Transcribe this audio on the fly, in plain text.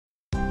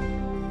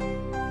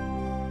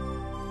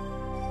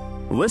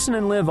Listen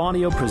and Live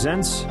Audio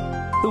presents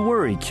The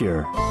Worry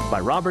Cure by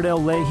Robert L.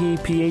 Leahy,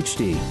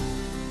 Ph.D.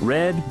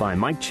 Read by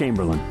Mike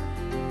Chamberlain.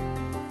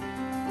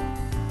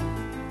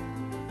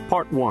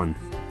 Part 1.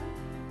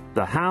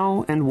 The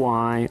How and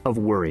Why of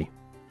Worry.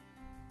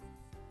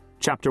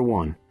 Chapter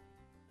 1.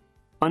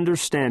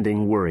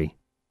 Understanding Worry.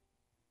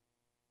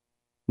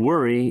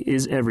 Worry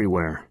is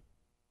everywhere.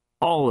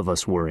 All of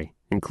us worry,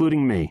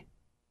 including me.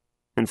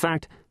 In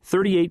fact,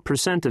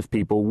 38% of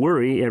people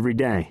worry every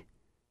day.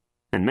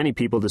 And many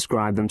people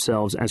describe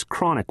themselves as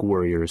chronic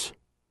worriers.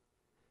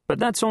 But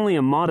that's only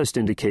a modest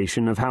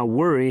indication of how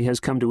worry has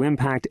come to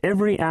impact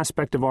every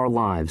aspect of our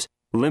lives,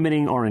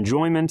 limiting our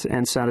enjoyment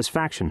and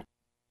satisfaction.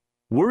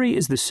 Worry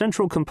is the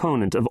central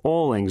component of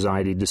all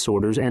anxiety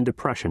disorders and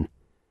depression.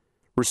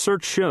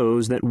 Research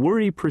shows that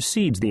worry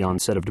precedes the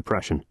onset of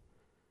depression.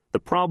 The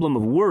problem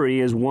of worry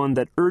is one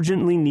that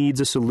urgently needs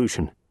a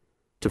solution.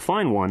 To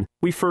find one,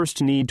 we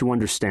first need to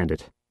understand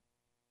it.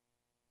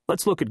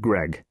 Let's look at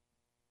Greg.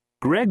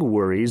 Greg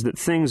worries that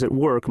things at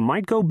work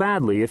might go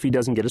badly if he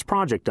doesn't get his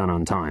project done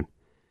on time.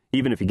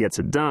 Even if he gets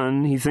it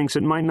done, he thinks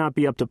it might not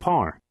be up to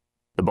par.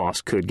 The boss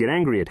could get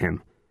angry at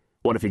him.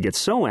 What if he gets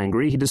so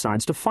angry he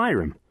decides to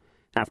fire him?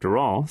 After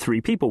all,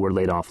 3 people were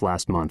laid off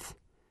last month.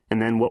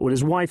 And then what would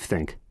his wife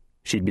think?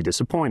 She'd be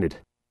disappointed.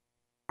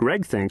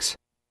 Greg thinks,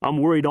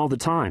 I'm worried all the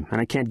time, and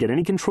I can't get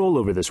any control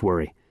over this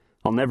worry.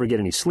 I'll never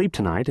get any sleep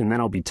tonight, and then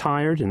I'll be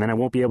tired, and then I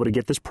won't be able to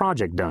get this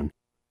project done.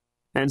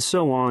 And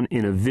so on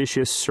in a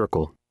vicious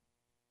circle.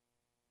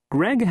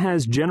 Greg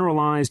has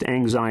generalized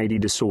anxiety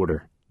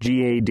disorder,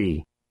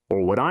 GAD,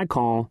 or what I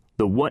call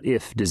the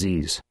what-if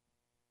disease.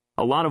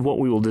 A lot of what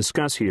we will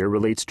discuss here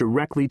relates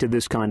directly to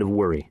this kind of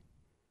worry.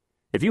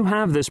 If you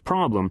have this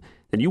problem,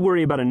 then you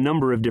worry about a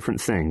number of different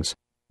things: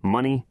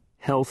 money,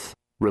 health,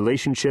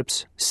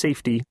 relationships,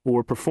 safety,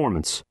 or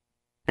performance.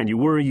 And you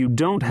worry you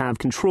don't have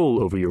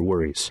control over your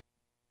worries.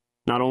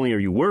 Not only are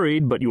you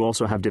worried, but you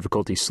also have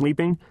difficulty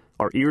sleeping,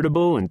 are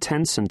irritable and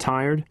tense and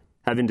tired,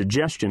 have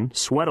indigestion,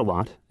 sweat a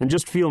lot, and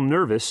just feel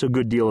nervous a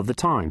good deal of the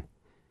time.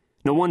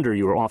 No wonder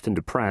you are often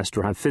depressed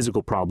or have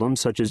physical problems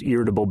such as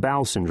irritable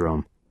bowel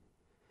syndrome.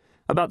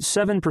 About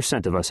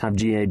 7% of us have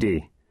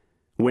GAD.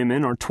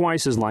 Women are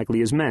twice as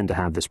likely as men to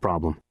have this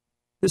problem.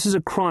 This is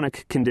a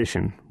chronic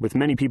condition, with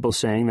many people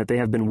saying that they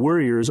have been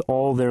worriers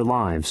all their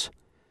lives.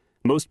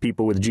 Most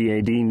people with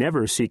GAD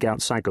never seek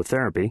out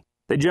psychotherapy.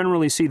 They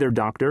generally see their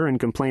doctor and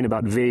complain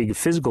about vague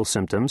physical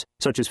symptoms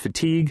such as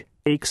fatigue,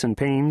 aches and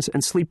pains,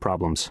 and sleep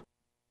problems.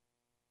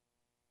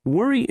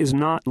 Worry is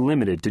not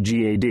limited to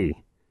GAD.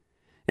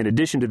 In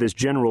addition to this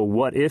general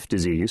what-if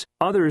disease,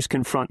 others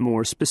confront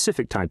more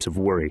specific types of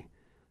worry,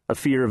 a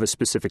fear of a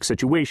specific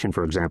situation,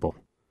 for example.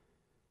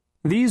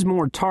 These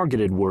more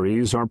targeted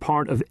worries are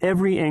part of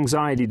every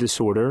anxiety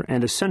disorder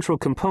and a central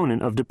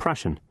component of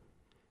depression.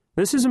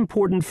 This is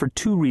important for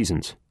 2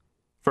 reasons.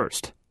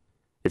 First,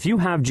 if you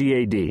have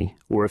GAD,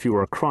 or if you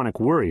are a chronic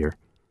worrier,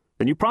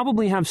 then you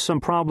probably have some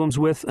problems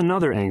with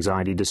another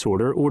anxiety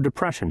disorder or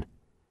depression.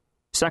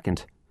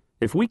 Second,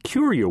 if we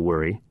cure your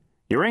worry,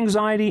 your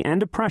anxiety and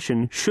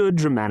depression should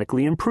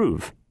dramatically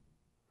improve.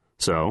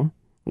 So,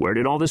 where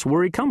did all this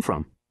worry come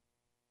from?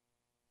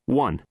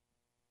 1.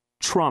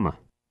 Trauma.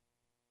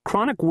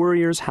 Chronic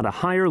worriers had a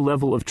higher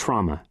level of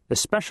trauma,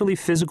 especially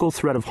physical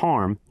threat of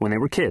harm, when they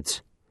were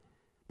kids.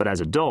 But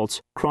as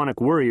adults, chronic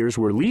worriers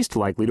were least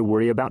likely to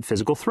worry about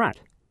physical threat.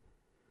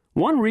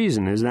 One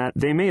reason is that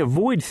they may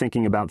avoid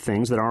thinking about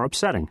things that are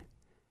upsetting.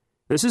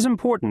 This is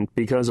important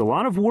because a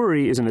lot of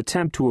worry is an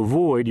attempt to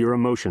avoid your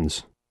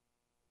emotions.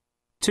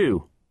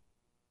 2.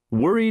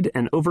 Worried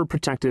and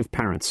overprotective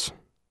parents.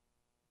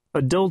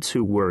 Adults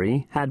who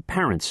worry had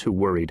parents who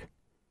worried.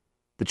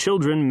 The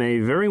children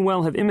may very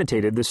well have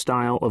imitated this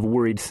style of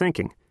worried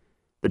thinking.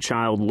 The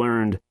child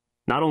learned,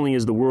 not only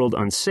is the world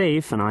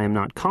unsafe and I am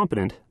not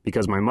competent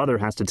because my mother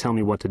has to tell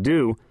me what to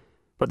do,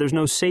 but there's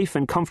no safe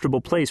and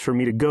comfortable place for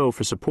me to go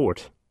for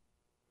support.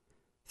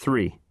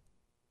 3.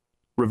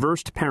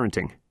 Reversed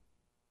parenting.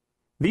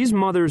 These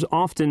mothers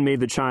often made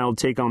the child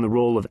take on the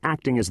role of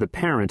acting as the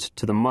parent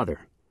to the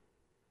mother.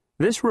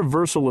 This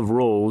reversal of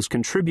roles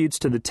contributes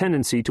to the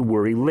tendency to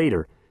worry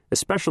later,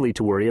 especially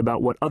to worry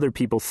about what other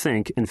people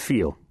think and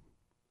feel.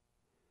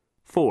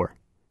 4.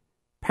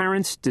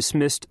 Parents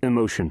dismissed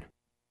emotion.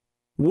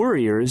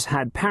 Worriers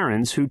had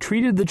parents who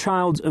treated the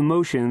child's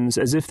emotions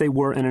as if they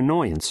were an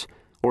annoyance,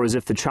 or as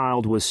if the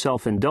child was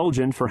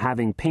self-indulgent for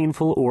having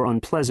painful or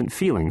unpleasant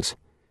feelings.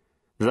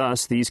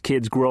 Thus, these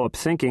kids grow up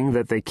thinking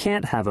that they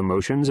can't have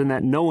emotions and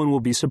that no one will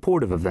be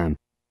supportive of them.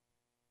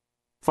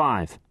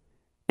 5.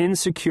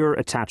 Insecure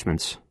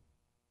attachments.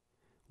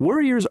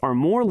 Worriers are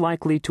more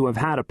likely to have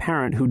had a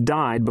parent who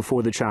died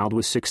before the child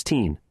was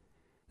 16.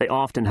 They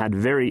often had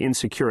very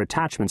insecure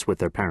attachments with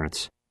their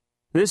parents.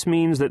 This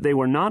means that they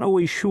were not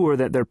always sure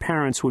that their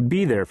parents would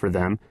be there for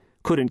them,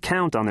 couldn't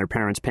count on their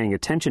parents paying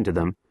attention to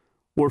them,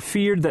 or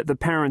feared that the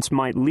parents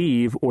might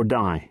leave or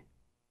die.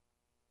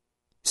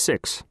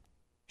 6.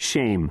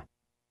 Shame.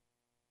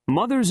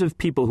 Mothers of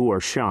people who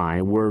are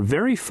shy were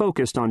very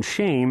focused on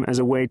shame as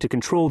a way to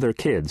control their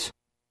kids.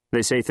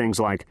 They say things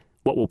like,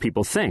 "What will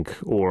people think?"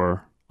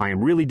 or "I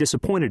am really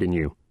disappointed in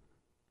you."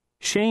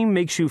 Shame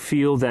makes you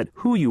feel that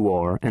who you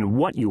are and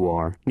what you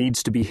are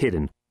needs to be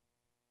hidden.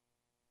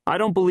 I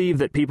don't believe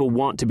that people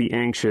want to be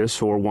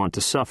anxious or want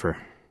to suffer.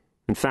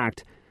 In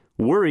fact,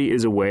 worry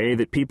is a way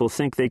that people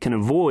think they can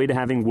avoid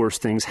having worse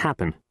things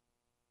happen.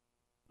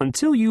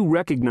 Until you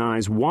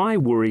recognize why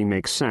worry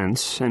makes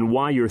sense and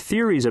why your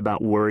theories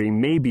about worry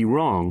may be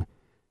wrong,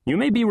 you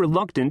may be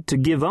reluctant to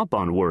give up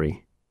on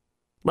worry.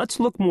 Let's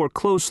look more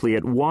closely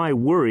at why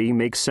worry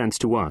makes sense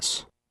to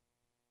us.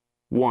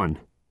 1.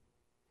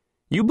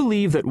 You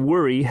believe that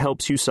worry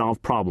helps you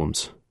solve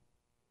problems.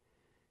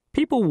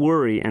 People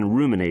worry and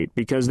ruminate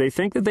because they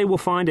think that they will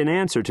find an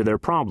answer to their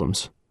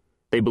problems.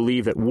 They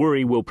believe that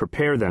worry will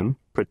prepare them,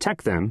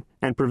 protect them,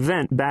 and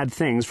prevent bad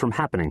things from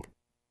happening.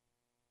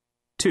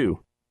 2.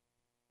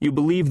 You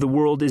believe the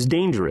world is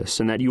dangerous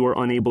and that you are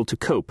unable to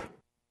cope.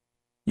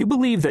 You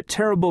believe that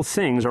terrible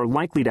things are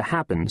likely to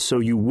happen, so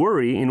you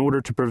worry in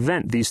order to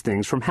prevent these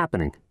things from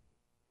happening.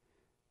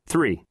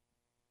 3.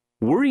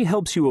 Worry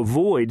helps you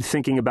avoid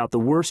thinking about the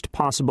worst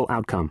possible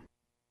outcome.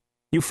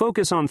 You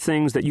focus on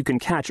things that you can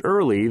catch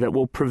early that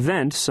will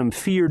prevent some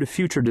feared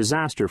future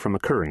disaster from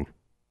occurring.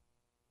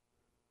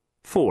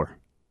 4.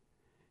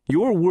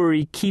 Your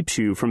worry keeps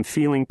you from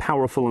feeling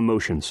powerful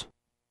emotions.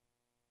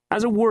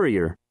 As a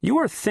worrier, you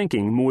are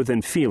thinking more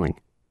than feeling.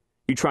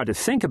 You try to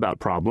think about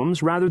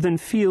problems rather than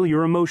feel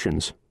your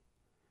emotions.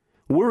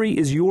 Worry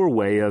is your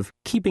way of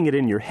keeping it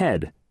in your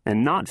head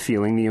and not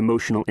feeling the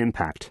emotional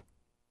impact.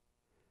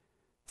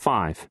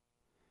 5.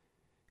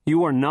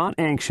 You are not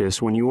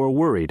anxious when you are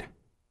worried.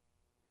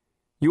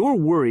 Your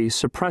worry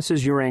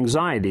suppresses your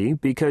anxiety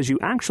because you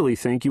actually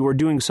think you are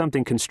doing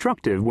something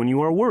constructive when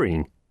you are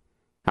worrying.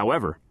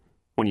 However,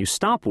 when you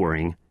stop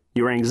worrying,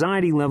 your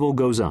anxiety level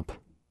goes up.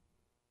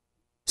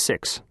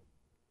 6.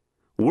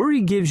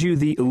 Worry gives you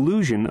the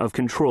illusion of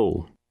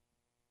control.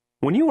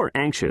 When you are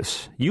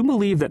anxious, you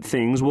believe that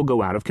things will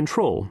go out of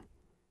control.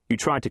 You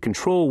try to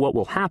control what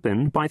will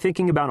happen by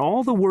thinking about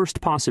all the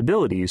worst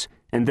possibilities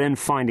and then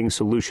finding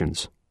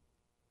solutions.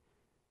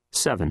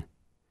 7.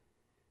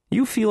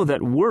 You feel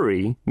that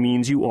worry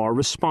means you are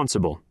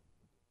responsible.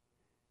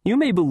 You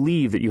may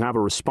believe that you have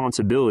a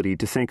responsibility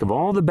to think of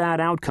all the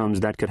bad outcomes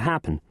that could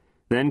happen,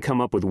 then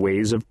come up with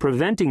ways of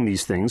preventing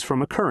these things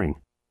from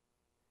occurring.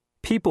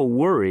 People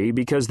worry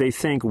because they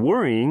think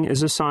worrying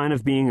is a sign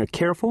of being a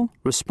careful,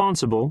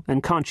 responsible,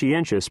 and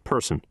conscientious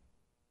person.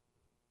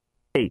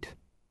 8.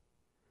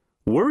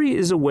 Worry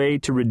is a way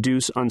to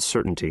reduce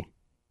uncertainty.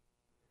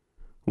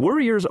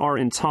 Worriers are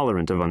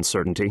intolerant of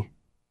uncertainty.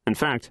 In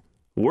fact,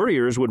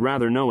 worriers would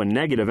rather know a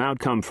negative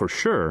outcome for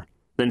sure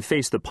than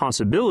face the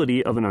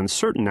possibility of an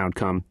uncertain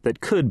outcome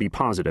that could be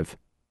positive.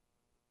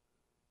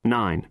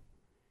 9.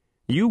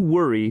 You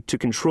worry to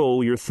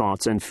control your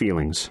thoughts and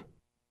feelings.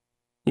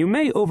 You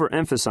may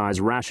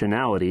overemphasize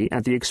rationality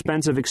at the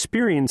expense of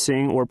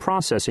experiencing or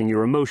processing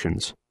your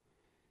emotions.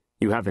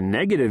 You have a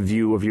negative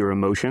view of your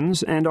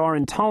emotions and are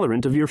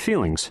intolerant of your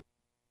feelings.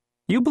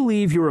 You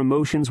believe your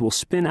emotions will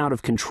spin out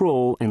of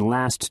control and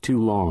last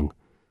too long,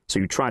 so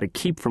you try to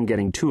keep from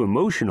getting too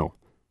emotional.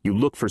 You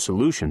look for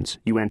solutions,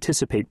 you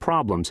anticipate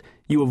problems,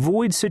 you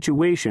avoid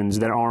situations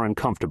that are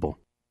uncomfortable.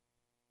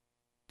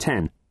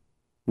 10.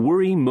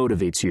 Worry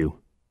motivates you.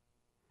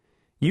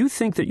 You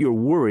think that your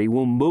worry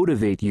will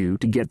motivate you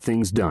to get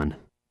things done.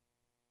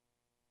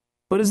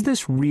 But is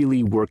this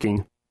really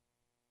working?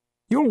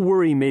 Your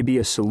worry may be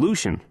a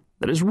solution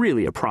that is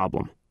really a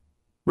problem.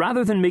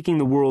 Rather than making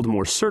the world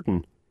more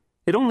certain,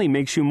 it only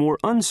makes you more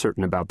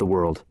uncertain about the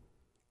world.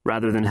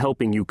 Rather than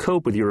helping you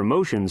cope with your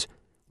emotions,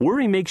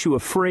 worry makes you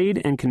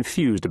afraid and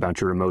confused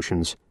about your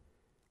emotions.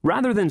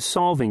 Rather than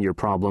solving your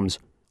problems,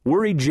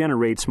 worry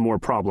generates more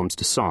problems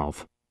to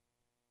solve.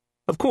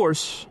 Of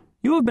course,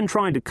 you have been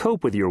trying to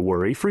cope with your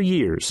worry for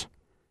years.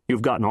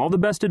 You've gotten all the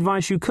best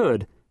advice you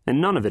could, and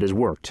none of it has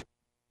worked.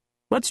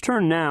 Let's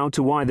turn now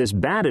to why this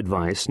bad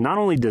advice not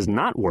only does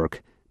not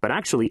work, but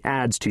actually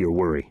adds to your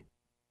worry.